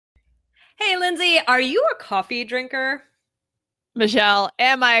Hey, Lindsay, are you a coffee drinker? Michelle,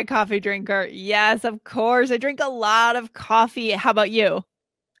 am I a coffee drinker? Yes, of course. I drink a lot of coffee. How about you?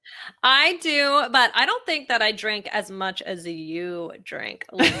 I do, but I don't think that I drink as much as you drink,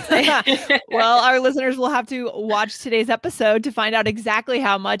 Lindsay. Well, our listeners will have to watch today's episode to find out exactly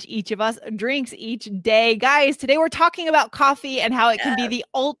how much each of us drinks each day. Guys, today we're talking about coffee and how it can be Yes, the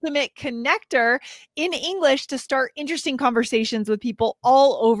ultimate connector in English to start interesting conversations with people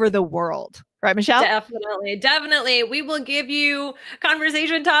all over the world. Right, Michelle? definitely. Definitely. We will give you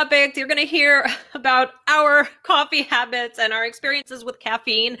conversation topics. You're going to hear about our coffee habits and our experiences with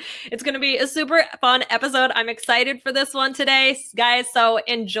caffeine. It's going to be a super fun episode. I'm excited for this one today, guys. So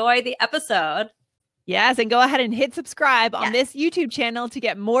enjoy the episode. Yes, and go ahead and hit subscribe on Yes. this YouTube channel to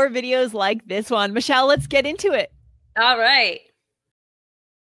get more videos like this one. Michelle, let's get into it. All right.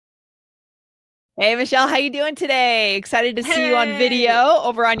 Hey, Michelle, how you doing today? Excited to see you on Hey. video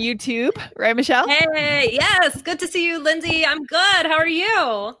over on YouTube, right, Michelle? Hey. Yes. Good to see you, Lindsay. I'm good. How are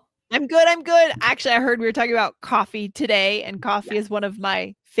you? I'm good. I'm good. Actually, I heard we were talking about coffee today, and coffee is one of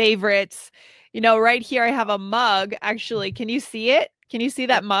my favorites. Right here I have a mug. Actually, can you see it? Can you see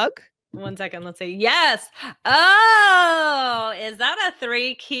that mug? 1 second. Let's see. Yes. Oh, is that a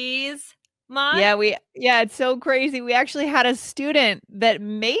three keys mug? Yeah, it's so crazy. We actually had a student that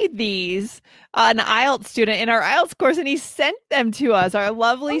made these, an IELTS student in our IELTS course, and he sent them to us, our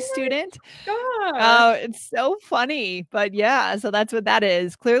lovely Oh student. my gosh. Oh, it's so funny. But yeah, so that's what that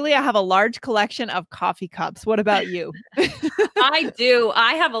is. Clearly, I have a large collection of coffee cups. What about you? I do.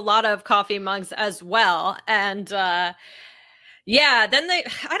 I have a lot of coffee mugs as well. And yeah, then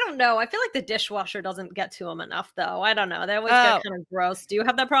I don't know. I feel like the dishwasher doesn't get to them enough, though. I don't know. They always get Oh, kind of gross. Do you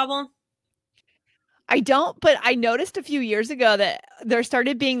have that problem? I don't, but I noticed a few years ago that there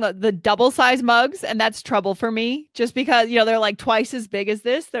started being the double size mugs, and that's trouble for me just because, they're like twice as big as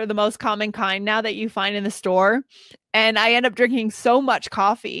this. They're the most common kind now that you find in the store. And I end up drinking so much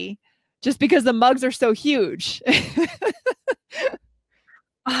coffee just because the mugs are so huge.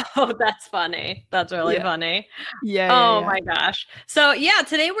 Oh, that's funny. That's really Yeah. funny. Yeah, yeah, Oh yeah. my gosh. So, yeah,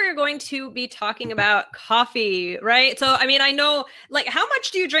 today we're going to be talking about coffee, right? So, I mean, I know, like, how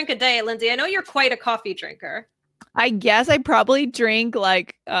much do you drink a day, Lindsay? I know you're quite a coffee drinker. I guess I probably drink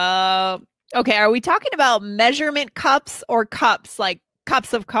like okay, are we talking about measurement cups or cups like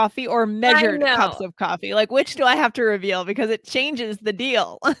cups of coffee or I measured cups know. of coffee? Like which do I have to reveal because it changes the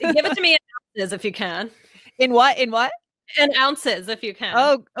deal. Give it to me in ounces if you can. In what? In what? In ounces if you can.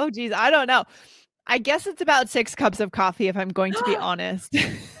 Oh geez, I don't know. I guess it's about 6 cups of coffee if I'm going to be honest.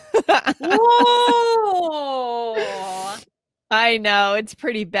 Whoa. I know it's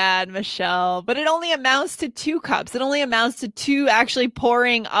pretty bad, Michelle, but it only amounts to 2 cups. It only amounts to two actually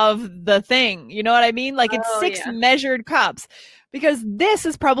pouring of the thing. You know what I mean? Like it's Oh, six yeah. measured cups because this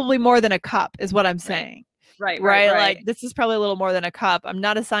is probably more than a cup, is what I'm Right. saying. Right, right, Right? Like right. this is probably a little more than a cup. I'm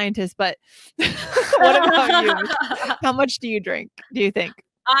not a scientist, but what about you? How much do you drink? Do you think?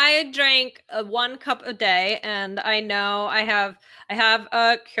 I drank 1 cup a day, and I know I have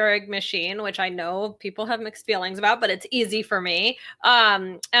a Keurig machine, which I know people have mixed feelings about, but it's easy for me.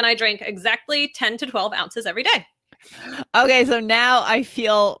 And I drink exactly 10 to 12 ounces every day. Okay, so now I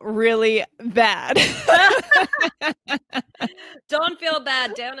feel really bad. Don't feel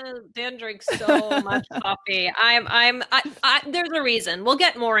bad. Dan drinks so much coffee. There's a reason. We'll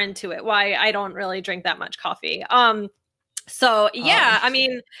get more into it why I don't really drink that much coffee. So Oh, yeah, I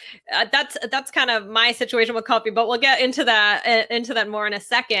mean, that's kind of my situation with coffee, but we'll get into that more in a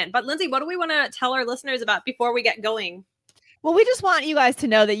second. But Lindsay, what do we want to tell our listeners about before we get going? well, we just want you guys to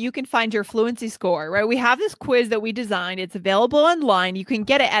know that you can find your fluency score, right? We have this quiz that we designed. It's available online. You can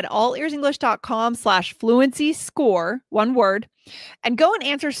get it at allearsenglish.com/fluency score, one word, and go and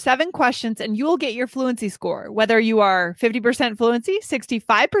answer 7 questions and you will get your fluency score, whether you are 50% fluency,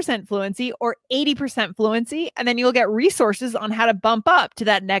 65% fluency, or 80% fluency. And then you'll get resources on how to bump up to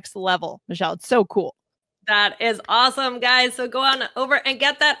that next level. Michelle, it's so cool. That is awesome, guys. So go on over and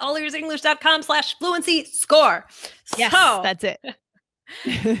get that allearsenglish.com/fluency score. Yes, So that's it. let's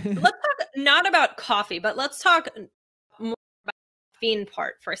talk not about coffee, but let's talk more about the caffeine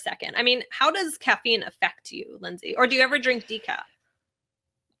part for a second. I mean, how does caffeine affect you, Lindsay? Or do you ever drink decaf?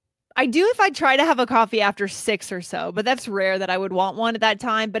 I do if I try to have a coffee after 6 or so, but that's rare that I would want one at that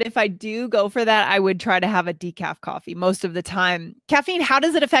time. But if I do go for that, I would try to have a decaf coffee most of the time. Caffeine, how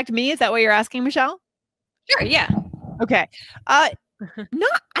does it affect me? Is that what you're asking, Michelle? Sure, yeah. Okay. Uh,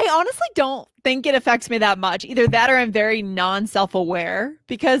 Not, I honestly don't think it affects me that much. Either that or I'm very non-self-aware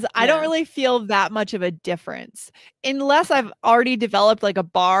because I don't Yeah. really feel that much of a difference unless I've already developed like a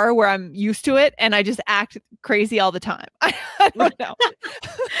bar where I'm used to it and I just act crazy all the time. I don't know.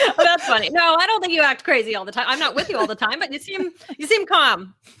 Oh, that's funny. No, I don't think you act crazy all the time. I'm not with you all the time, but you seem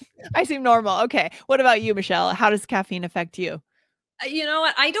calm. I seem normal. Okay. What about you, Michelle? How does caffeine affect you? You know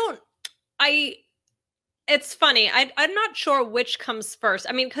what? I it's funny. I'm not sure which comes first.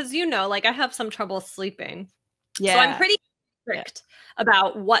 I mean, because like I have some trouble sleeping. So I'm Yeah. pretty Yeah. strict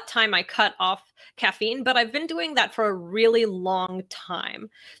about what time I cut off caffeine, but I've been doing that for a really long time.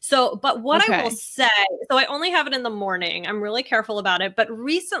 So, but what I will Okay. say, so I only have it in the morning. I'm really careful about it. But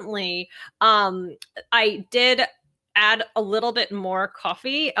recently, I did add a little bit more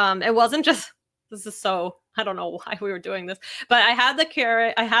coffee. It wasn't just, this is so, I don't know why we were doing this, but I had the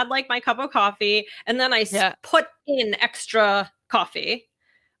carrot, I had like my cup of coffee, and then I Yeah. put in extra coffee.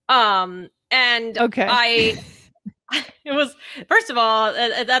 And Okay. I, it was, first of all,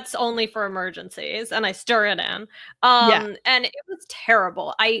 that's only for emergencies, and I stir it in. Yeah. And it was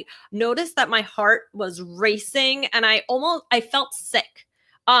terrible. I noticed that my heart was racing, and I felt sick.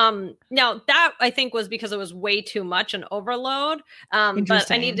 Now that I think was because it was way too much and overload. But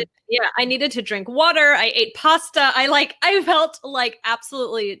Interesting. I needed to drink water. I ate pasta. I felt like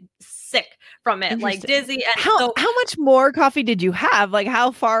absolutely sick from it, like Interesting. dizzy. And so How much more coffee did you have? Like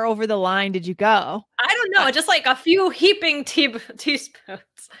how far over the line did you go? I don't Uh, know, just like a few heaping teaspoons. Um,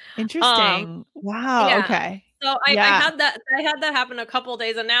 Interesting. Wow. yeah. Okay. So Yeah. I had that happen a couple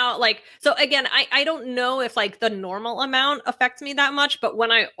days, and now so again, I don't know if like the normal amount affects me that much, but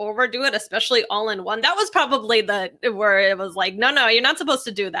when I overdo it, especially all in one, that was probably the where it was like, no, you're not supposed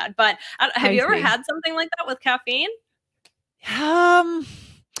to do that. But have I you ever see. had something like that with caffeine? Um,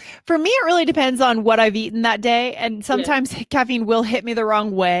 for me, it really depends on what I've eaten that day. And Yeah. sometimes caffeine will hit me the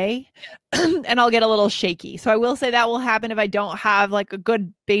wrong way and I'll get a little shaky. So I will say that will happen if I don't have like a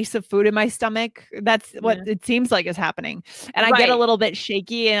good base of food in my stomach. That's what Yeah. it seems like is happening. And I get a Right. little bit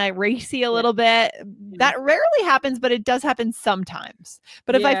shaky and I racy a Yeah. little bit. Yeah. That rarely happens, but it does happen sometimes.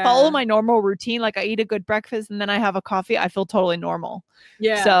 But if I follow Yeah. my normal routine, like I eat a good breakfast and then I have a coffee, I feel totally normal.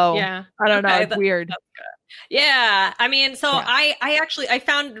 Yeah. So Yeah. I don't know. Okay. It's weird. Yeah, I mean, so Yeah. I actually I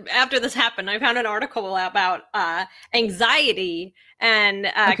found after this happened, I found an article about anxiety and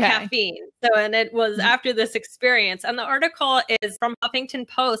Okay. caffeine. So, and it was Mhm. after this experience, and the article is from Huffington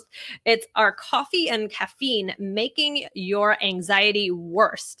Post. It's Are coffee and caffeine making your anxiety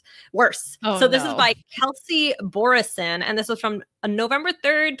worse? Oh So this is no. by Kelsey Borison, and this was from November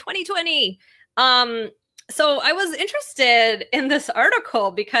 3rd, 2020. Um, so I was interested in this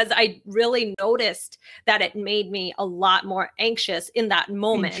article because I really noticed that it made me a lot more anxious in that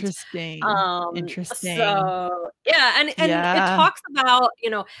moment. Interesting. Interesting. So yeah, and it Yeah. talks about,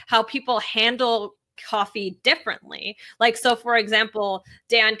 how people handle coffee differently. Like, so for example,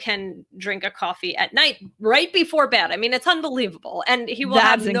 Dan can drink a coffee at night right before bed. I mean, it's unbelievable. And he will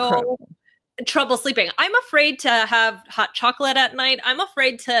have That's no incredible. trouble sleeping. I'm afraid to have hot chocolate at night. I'm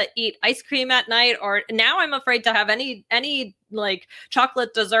afraid to eat ice cream at night, or now I'm afraid to have any like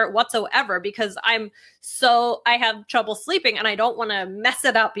chocolate dessert whatsoever because I have trouble sleeping and I don't want to mess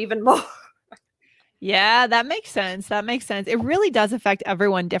it up even more. Yeah, that makes sense. That makes sense. It really does affect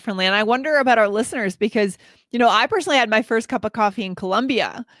everyone differently. And I wonder about our listeners because, I personally had my first cup of coffee in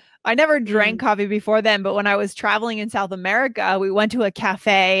Colombia. I never drank Mm, coffee before then, but when I was traveling in South America, we went to a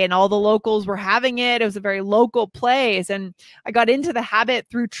cafe and all the locals were having it. It was a very local place. And I got into the habit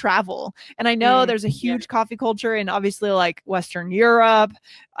through travel. And I know there's a yeah. huge coffee culture in obviously like Western Europe,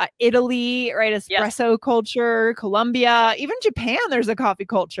 Italy, right? Yes. Espresso culture, Colombia, even Japan, there's a coffee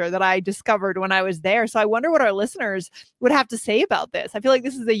culture that I discovered when I was there. So I wonder what our listeners would have to say about this. I feel like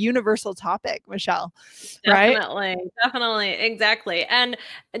this is a universal topic, Michelle, right? Definitely. Definitely. Exactly. And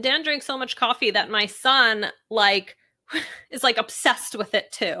Dan drinks so much coffee that my son is like obsessed with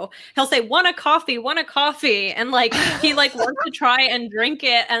it too. He'll say, want a coffee, want a coffee. And like he like wants to try and drink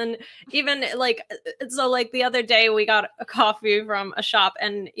it. And even so like the other day we got a coffee from a shop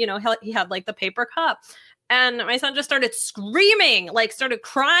and he had like the paper cup. And my son just started screaming, like started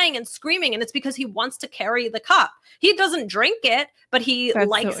crying and screaming. And it's because he wants to carry the cup. He doesn't drink it, but he That's so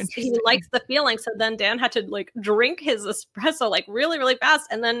likes interesting. the feeling. So then Dan had to like drink his espresso like really, really fast.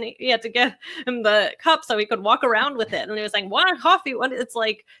 And then he had to give him the cup so he could walk around with it. And he was like, want a coffee? What? It's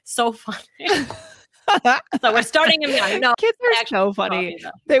like so funny. So we're starting them young. No, kids are so funny.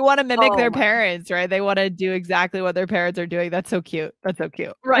 Coffee, they want to mimic their my. parents, right? They want to do exactly what their parents are doing. That's so cute. That's so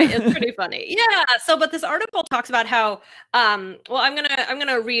cute. Right. It's pretty funny. Yeah. So, but this article talks about how, well, I'm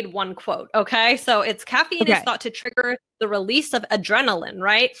gonna read one quote. Okay. So it's caffeine is thought to trigger the release of adrenaline,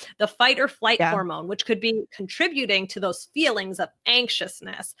 right? The fight or flight hormone, which could be contributing to those feelings of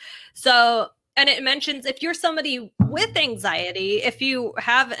anxiousness. So, and it mentions if you're somebody with anxiety, if you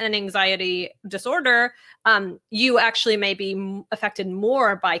have an anxiety disorder, you actually may be affected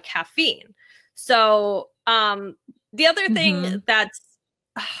more by caffeine. So, the other thing that's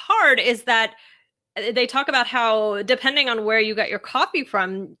hard is that they talk about how depending on where you got your coffee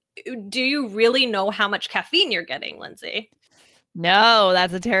from, do you really know how much caffeine you're getting, Lindsay? No,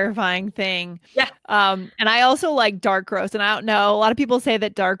 that's a terrifying thing. Yeah. And I also like dark roast, and I don't know. A lot of people say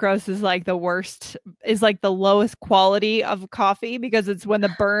that dark roast is like the worst, is like the lowest quality of coffee because it's when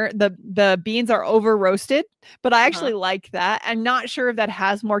the beans are over roasted. But I actually like that. I'm not sure if that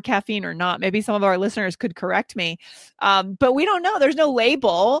has more caffeine or not. Maybe some of our listeners could correct me. But we don't know. There's no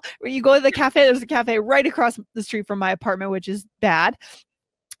label. When you go to the cafe, there's a cafe right across the street from my apartment, which is bad.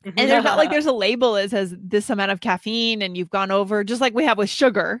 And there's not like there's a label that says this amount of caffeine and you've gone over, just like we have with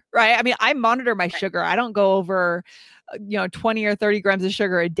sugar, right? I mean, I monitor my sugar. I don't go over, 20 or 30 grams of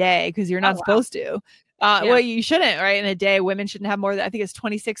sugar a day because you're not supposed to. Well, you shouldn't, right? In a day, women shouldn't have more than, I think it's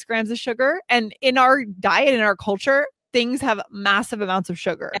 26 grams of sugar. And in our diet, in our culture, things have massive amounts of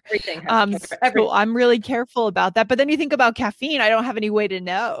sugar. Everything has sugar. Everything. So I'm really careful about that. But then you think about caffeine, I don't have any way to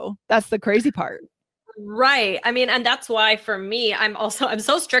know. That's the crazy part. Right. I mean, and that's why for me, I'm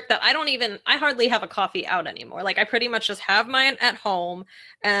so strict that I hardly have a coffee out anymore. Like I pretty much just have mine at home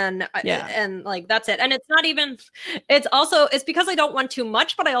and like, that's it. And it's not even, it's because I don't want too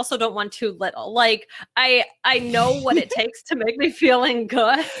much, but I also don't want too little. Like I know what it takes to make me feeling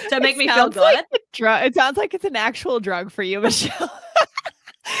good, to make me feel good. Like it sounds like it's an actual drug for you, Michelle.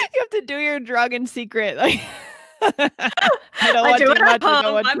 You have to do your drug in secret. Like, I don't want too much, I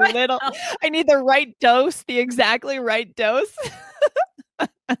don't want too little. I need the right dose, the exactly right dose.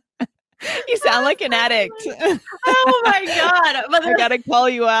 You sound like an addict. Oh my God. But I gotta call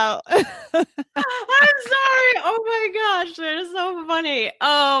you out. I'm sorry. Oh my gosh. They're so funny.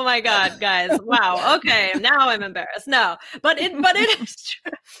 Oh my God, guys. Wow. Okay. Now I'm embarrassed. No, but it is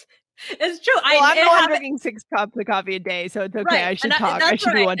true. It's true. Well, I'm drinking 6 cups of coffee a day, so it's okay. Right. I should talk. I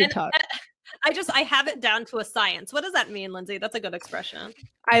should be one to talk. I have it down to a science. What does that mean, Lindsay? That's a good expression.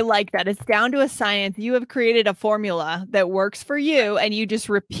 I like that. It's down to a science. You have created a formula that works for you and you just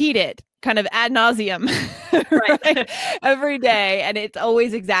repeat it kind of ad nauseum right? Every day. And it's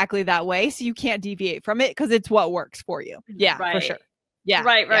always exactly that way. So you can't deviate from it because it's what works for you. Yeah, for sure. Yeah.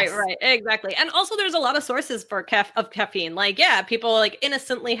 Right. Exactly. And also there's a lot of sources for caffeine. Like, people like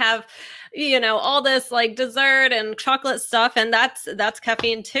innocently have, all this like dessert and chocolate stuff. And that's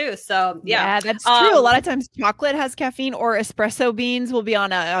caffeine too. So yeah, that's true. A lot of times chocolate has caffeine, or espresso beans will be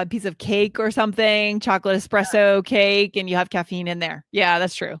on a piece of cake or something, chocolate espresso cake, and you have caffeine in there. Yeah,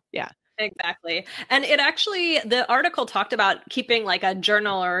 that's true. Yeah. Exactly. And the article talked about keeping like a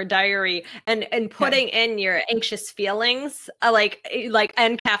journal or a diary and putting in your anxious feelings,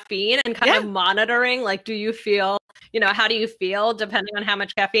 and caffeine, and kind of monitoring, like, do you feel, how do you feel depending on how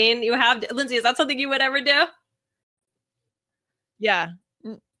much caffeine you have? Lindsay, is that something you would ever do? Yeah.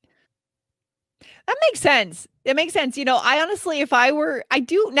 That makes sense. It makes sense. I honestly,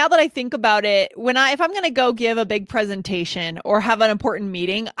 now that I think about it, if I'm going to go give a big presentation or have an important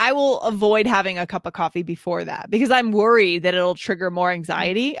meeting, I will avoid having a cup of coffee before that because I'm worried that it'll trigger more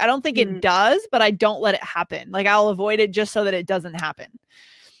anxiety. I don't think it does, but I don't let it happen. Like I'll avoid it just so that it doesn't happen.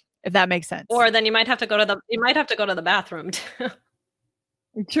 If that makes sense. Or then you might have to go to the bathroom too.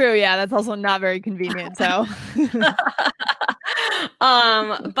 True. Yeah. That's also not very convenient. So,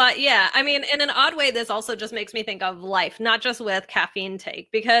 but yeah, I mean, in an odd way, this also just makes me think of life, not just with caffeine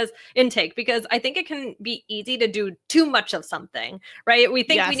intake, because I think it can be easy to do too much of something, right? We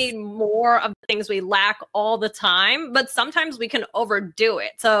think we need more of the things we lack all the time, but sometimes we can overdo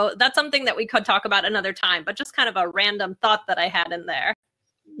it. So that's something that we could talk about another time, but just kind of a random thought that I had in there.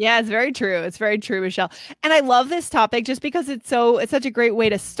 Yeah, it's very true. It's very true, Michelle. And I love this topic just because it's such a great way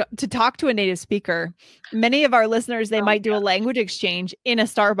to talk to a native speaker. Many of our listeners, they might do a language exchange in a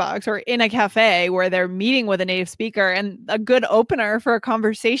Starbucks or in a cafe where they're meeting with a native speaker. And a good opener for a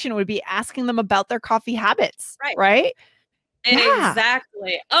conversation would be asking them about their coffee habits, right? Yeah.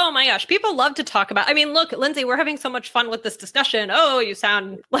 Exactly. Oh my gosh. People love to talk about. I mean, look, Lindsay, we're having so much fun with this discussion. Oh, you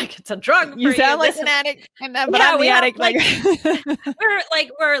sound like it's a drug for You you. sound like This an is addict, and then, but yeah, I'm we the have addict.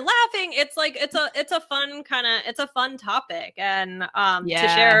 like we're laughing. It's like it's a fun kind of it's a fun topic and to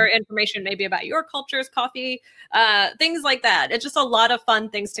yeah. share information maybe about your culture's coffee, things like that. It's just a lot of fun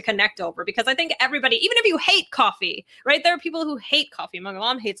things to connect over because I think everybody, even if you hate coffee, right? There are people who hate coffee. My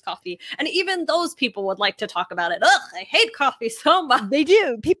mom hates coffee, and even those people would like to talk about it. Ugh, I hate coffee so much. They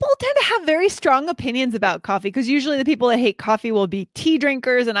do. People tend to have very strong opinions about coffee because usually the people that hate coffee will be tea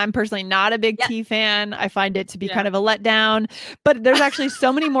drinkers. And I'm personally not a big Yeah. tea fan. I find it to be Yeah. kind of a letdown. But there's actually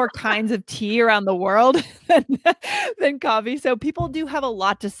so many more kinds of tea around the world than coffee. So people do have a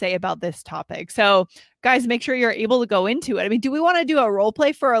lot to say about this topic. So, guys, make sure you're able to go into it. I mean, do we want to do a role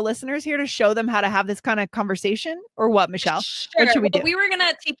play for our listeners here to show them how to have this kind of conversation or what, Michelle? Sure. What should we do? Well, we were going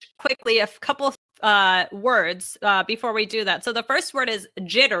to teach quickly a couple of words before we do that. So the first word is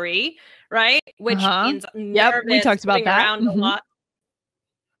jittery, right? Which means nervous, we talked about that. around a lot.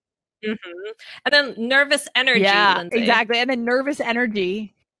 And then nervous energy, Yeah, Lindsay. exactly. And then nervous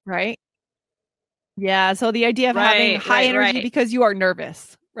energy, right? Yeah. So the idea of having high energy because you are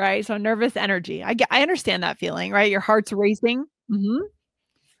nervous, right? So nervous energy. I understand that feeling, right? Your heart's racing.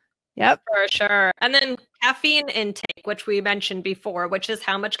 Yep. For sure. And then caffeine intake, which we mentioned before, which is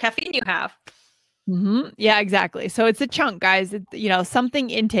how much caffeine you have. Yeah, exactly. So it's a chunk, guys. Something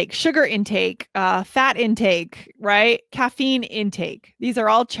intake, sugar intake, fat intake, right? Caffeine intake. These are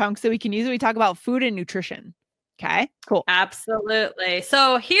all chunks that we can use when we talk about food and nutrition. Okay, cool. Absolutely.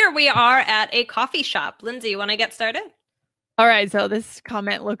 So here we are at a coffee shop. Lindsay, you want to get started? All right. So this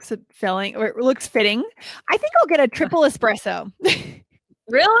comment looks fitting. I think I'll get a triple espresso.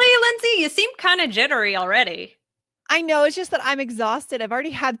 Really, Lindsay? You seem kind of jittery already. I know. It's just that I'm exhausted. I've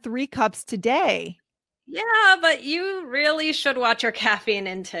already had 3 cups today. Yeah, but you really should watch your caffeine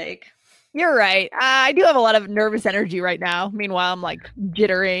intake. You're right. I do have a lot of nervous energy right now. Meanwhile, I'm like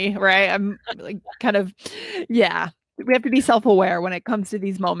jittery, right? I'm like kind of, yeah. We have to be self-aware when it comes to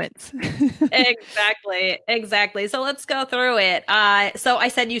these moments. Exactly. So let's go through it. So I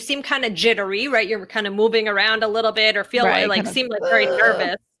said you seem kind of jittery, right? You're kind of moving around a little bit or feel seem like very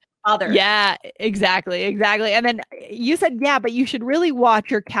nervous. Yeah, exactly. And then you said, yeah, but you should really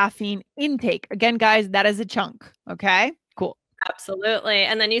watch your caffeine intake. Again, guys, that is a chunk. Okay, cool. Absolutely.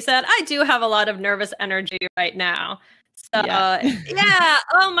 And then you said, I do have a lot of nervous energy right now. So yeah.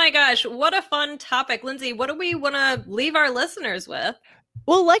 Oh my gosh. What a fun topic. Lindsay, what do we want to leave our listeners with?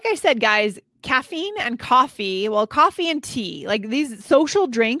 Well, like I said, guys, caffeine and coffee, coffee and tea, like these social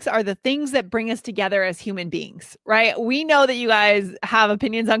drinks are the things that bring us together as human beings, right? We know that you guys have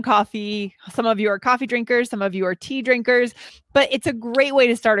opinions on coffee. Some of you are coffee drinkers, some of you are tea drinkers, but it's a great way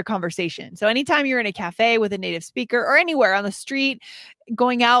to start a conversation. So anytime you're in a cafe with a native speaker or anywhere on the street,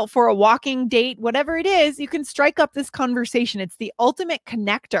 going out for a walking date, whatever it is, you can strike up this conversation. It's the ultimate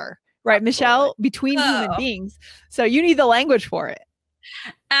connector, right, Michelle, between human beings. So you need the language for it.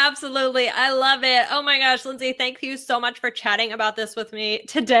 Absolutely. I love it. Oh my gosh, Lindsay, thank you so much for chatting about this with me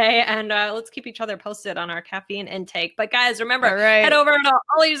today. And let's keep each other posted on our caffeine intake. But guys, remember, head over to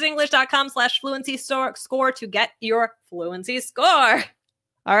allusenglish.com/fluency score to get your fluency score.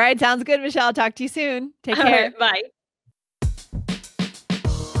 All right. Sounds good, Michelle. Talk to you soon. Take care. Bye.